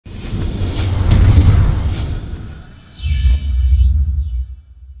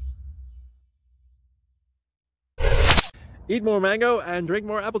Eat more mango and drink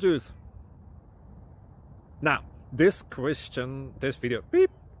more apple juice. Now, this video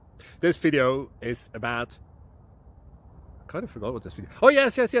is about... I kind of forgot what this video... Oh,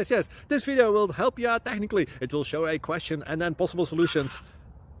 yes. This video will help you out technically. It will show a question and then possible solutions.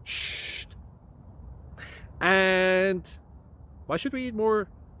 Shh. And why should we eat more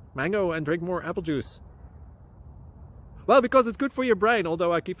mango and drink more apple juice? Well, because it's good for your brain,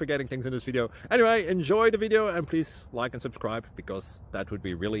 although I keep forgetting things in this video. Anyway, enjoy the video and please like and subscribe, because that would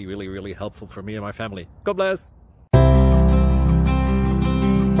be really helpful for me and my family. God bless!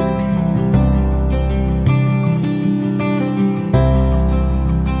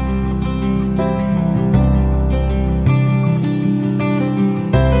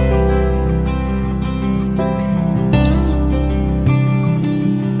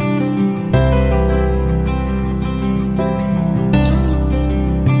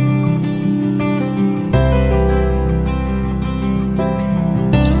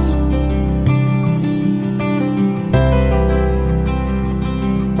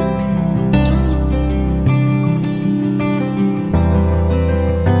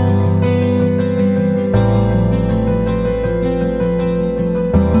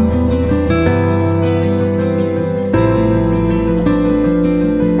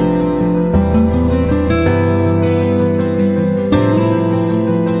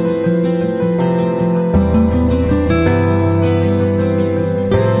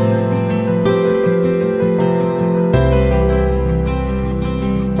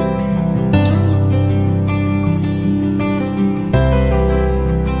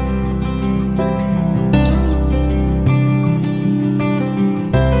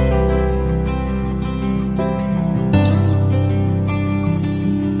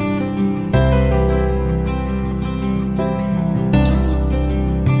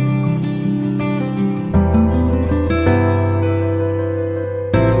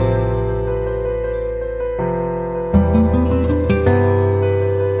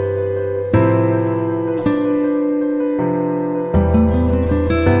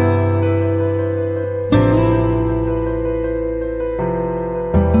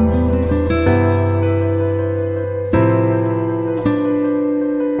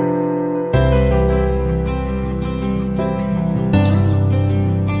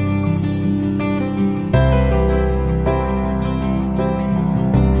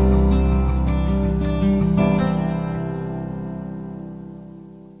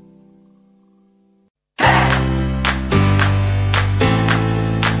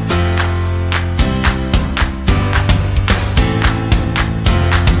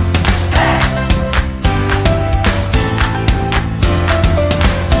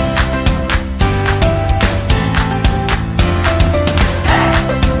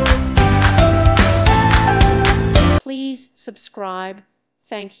 Please subscribe.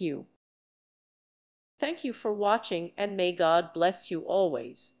 Thank you. Thank you for watching, and may God bless you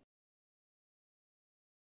always.